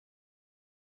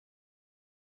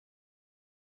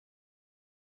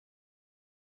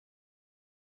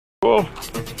Cool.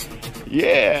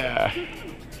 Yeah.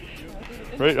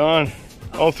 Right on.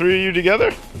 All three of you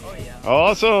together? Oh yeah.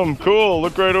 Awesome. Cool.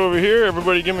 Look right over here.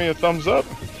 Everybody give me a thumbs up.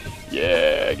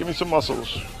 Yeah. Give me some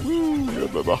muscles. Woo. Good,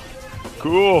 Bubba.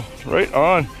 Cool. Right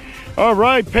on. All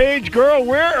right, Paige, girl,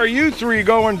 where are you three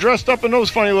going dressed up in those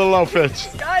funny little outfits?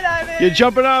 Skydiving. You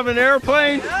jumping out of an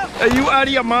airplane? Yep. Are you out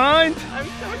of your mind? I'm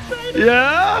so excited.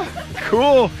 Yeah?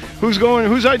 Cool. Who's going?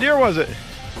 Whose idea was it? It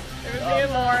was me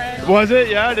and Lauren. Was it?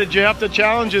 Yeah? Did you have to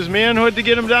challenge his manhood to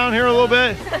get him down here a little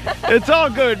bit? It's all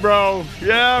good, bro.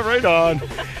 Yeah, right on.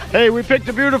 Hey, we picked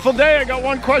a beautiful day. I got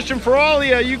one question for all of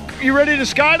you. You ready to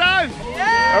skydive?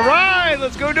 Yeah. All right,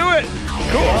 let's go do it.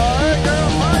 Cool. All right, girl.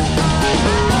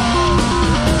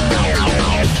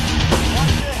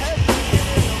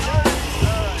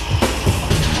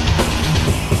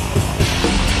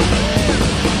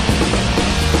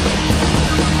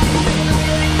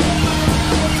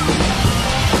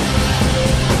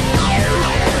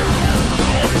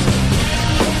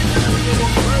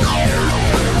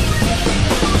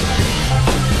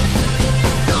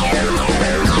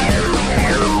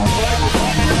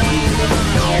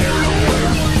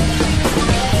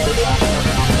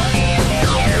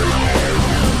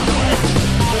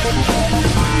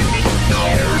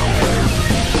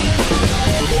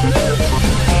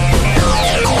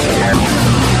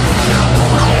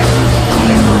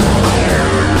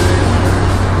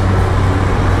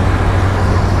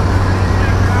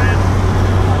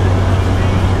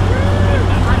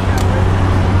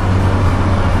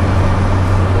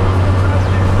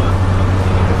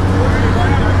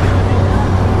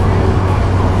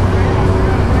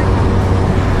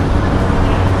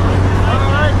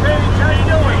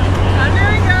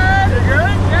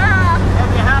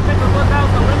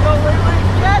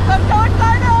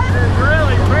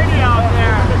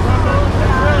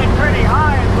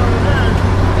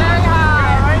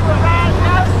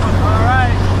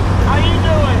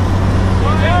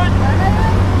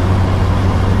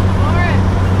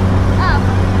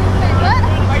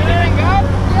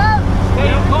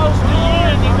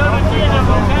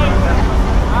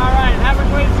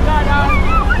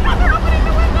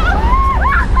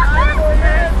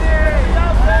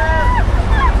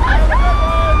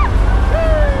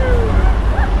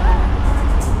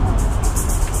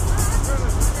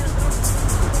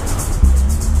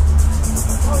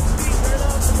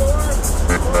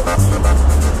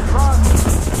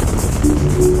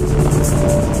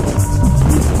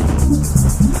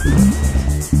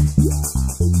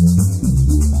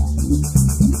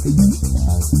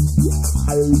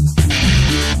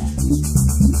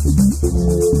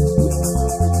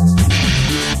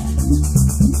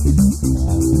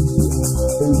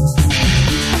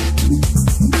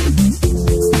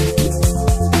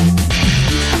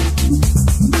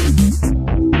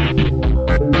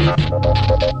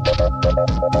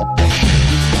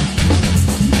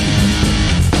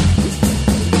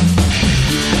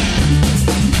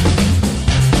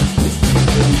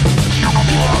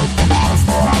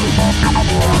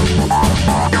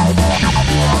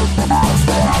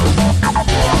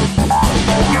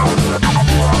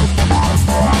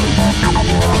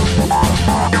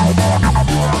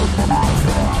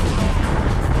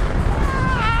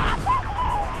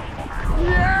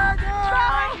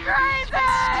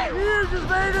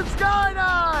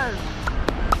 Skydive!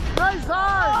 Nice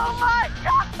eyes! Oh my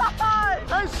god!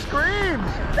 Nice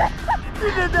screams! You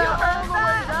did that all the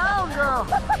way down, girl!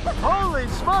 Holy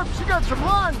smokes, you got some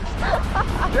lungs!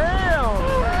 Damn!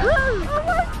 Woo. Oh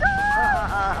my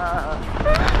god!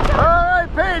 Alright,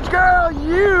 Paige girl,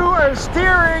 you are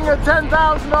steering a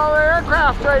 $10,000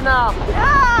 aircraft right now.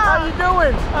 Yeah! How you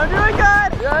doing? I'm doing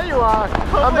good! Yeah, you are.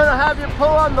 I'm gonna have you pull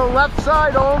on the left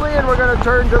side only and we're gonna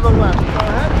turn to the left. Go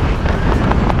ahead.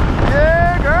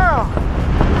 Yeah, girl.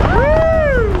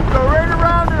 Woo! Go right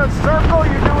around in a circle.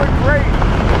 You're doing great.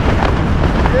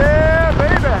 Yeah,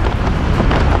 baby.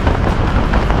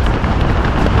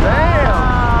 Damn.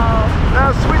 Wow.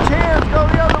 Now switch hands. Go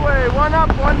the other way. One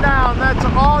up, one down. That's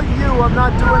all you. I'm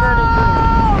not doing anything.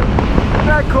 Isn't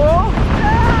that cool?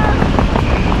 Yeah.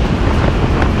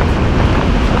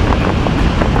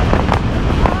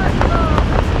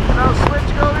 Now switch.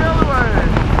 Go the other way.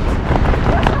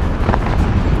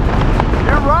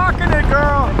 You're rocking it,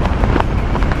 girl.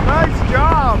 Nice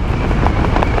job.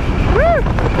 Woo!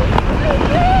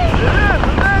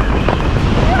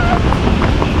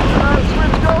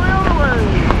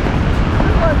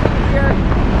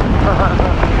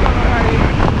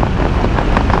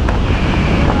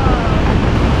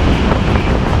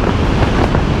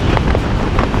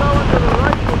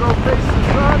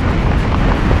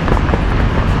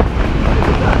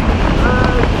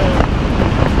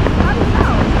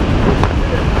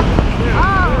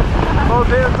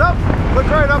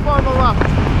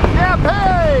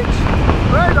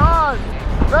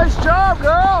 job,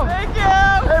 girl. Thank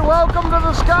you. Hey, welcome to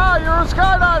the sky. You're a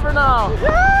skydiver now. Woo!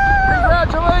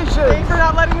 Congratulations. Thanks for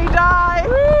not letting me die.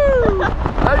 Woo!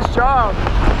 Nice job.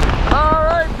 All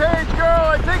right, Paige, girl,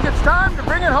 I think it's time to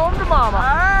bring it home to Mama. All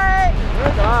right.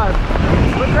 Good God.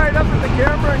 Look right up at the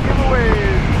camera and give a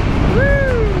wave. Woo!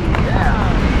 Yeah.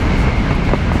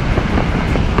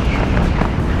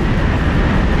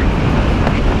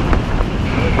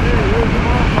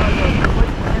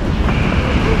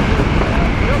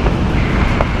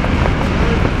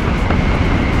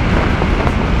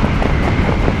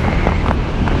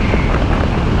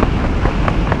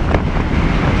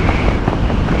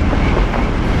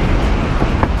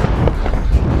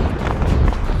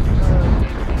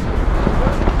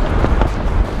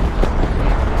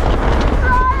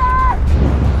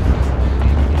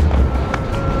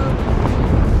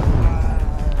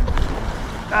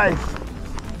 Nice.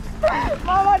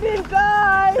 Mom, I didn't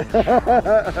die.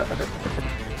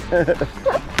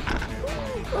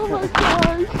 Oh my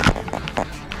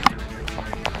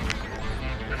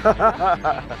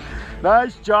gosh.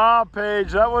 Nice job,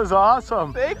 Paige. That was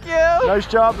awesome. Thank you. Nice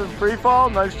job in free fall.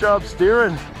 Nice job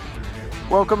steering.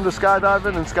 Welcome to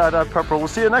skydiving and Skydive Pepperell. We'll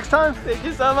see you next time. Thank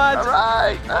you so much. All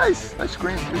right. Nice. Nice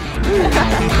screen.